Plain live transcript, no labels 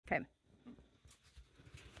Okay.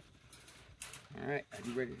 All right, are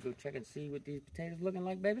you ready to go check and see what these potatoes looking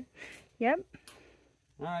like, baby? Yep.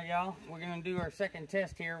 All right, y'all. We're gonna do our second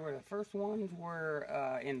test here. Where the first ones were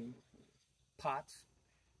in pots,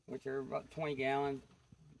 which are about 20 gallons.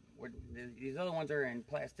 These other ones are in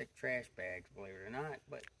plastic trash bags, believe it or not,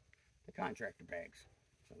 but they're contractor bags,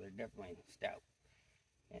 so they're definitely stout.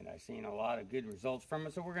 And I've seen a lot of good results from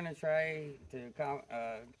it, so we're gonna try to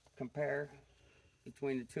compare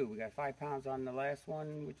between the two. We got 5 pounds on the last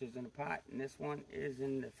one, which is in a pot, and this one is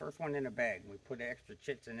in the first one in a bag. We put extra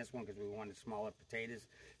chits in this one because we wanted smaller potatoes,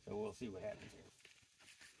 so we'll see what happens here.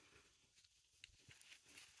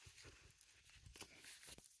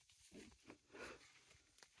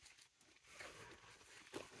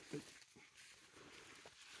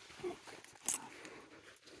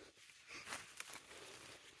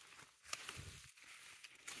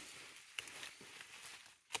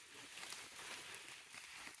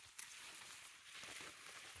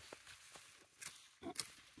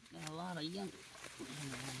 Got a lot of young.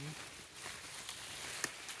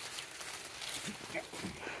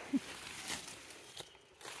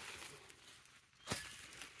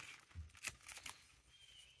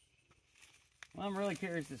 Well, I'm really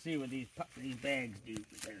curious to see what these bags do,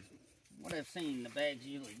 because what I've seen, the bags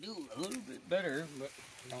usually do a little bit better, but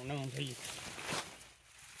I don't know until you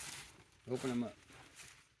open them up.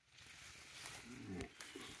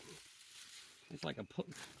 It's like a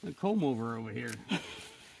comb over here.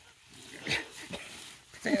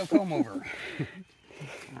 Potato comb over.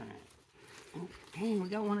 Alright. Okay, we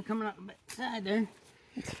got one coming up the back side there.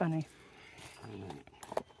 It's funny.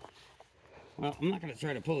 Well, I'm not going to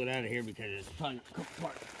try to pull it out of here because it's probably not cooked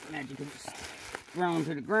apart. Imagine it's thrown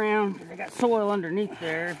to the ground. I got soil underneath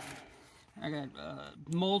there. I got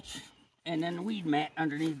mulch and then the weed mat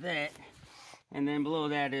underneath that. And then below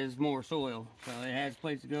that is more soil. So it has a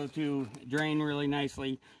place to go to, drain really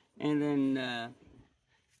nicely. And then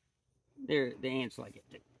the ants like it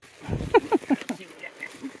too.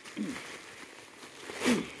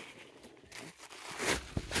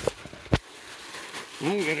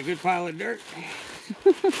 Well, we got a good pile of dirt.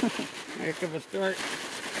 Heck of a start.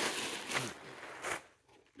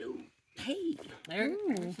 Hey,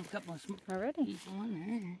 there's a couple of already.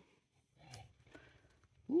 One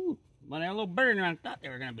there. Ooh, well, they're a little better than I thought they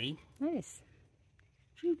were going to be. Nice.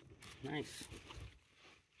 Nice.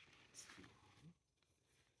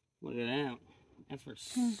 Look at that. That's for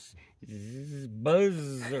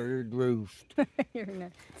Buzzard Roost. You're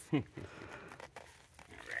nuts. Alright.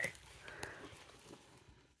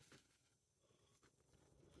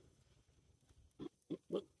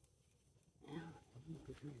 Look.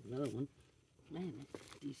 Another one. Man,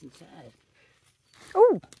 that's decent size.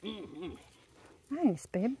 Oh! Nice,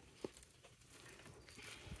 babe.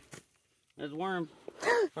 There's a worm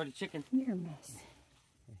for the chicken. You're a mess.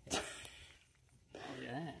 Look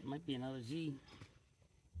at that. It might be another Z.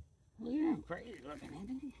 Look at him. Crazy looking,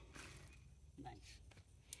 isn't he?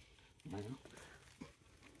 Nice.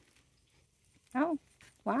 Oh,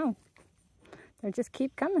 wow. They just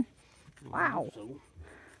keep coming. Wow. So.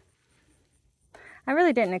 I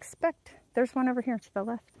really didn't expect. There's one over here to the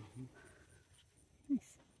left.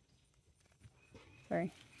 Nice.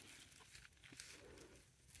 Sorry.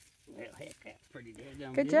 Well, heck, that's pretty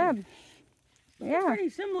daggone good job. Yeah. Pretty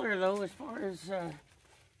similar though, as far as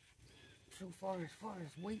so far as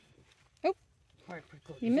weight. Oh, Pretty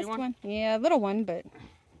close. you missed one? Yeah, a little one, but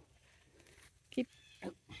keep.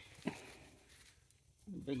 Oh.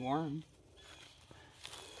 Big worm.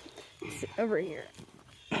 It's over here.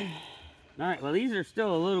 All right. Well, these are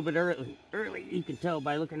still a little bit early. You can tell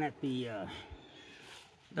by looking at the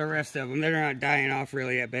rest of them. They're not dying off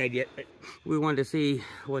really that bad yet. But we wanted to see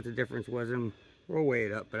what the difference was, and we'll weigh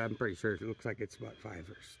it up. But I'm pretty sure it looks like it's about 5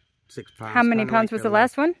 or 6 pounds. How many pounds was the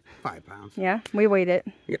last one? 5 pounds. Yeah, we weighed it.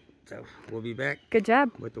 Yep. So we'll be back. Good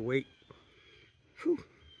job. With the weight. Whew.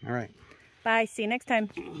 All right. Bye. See you next time.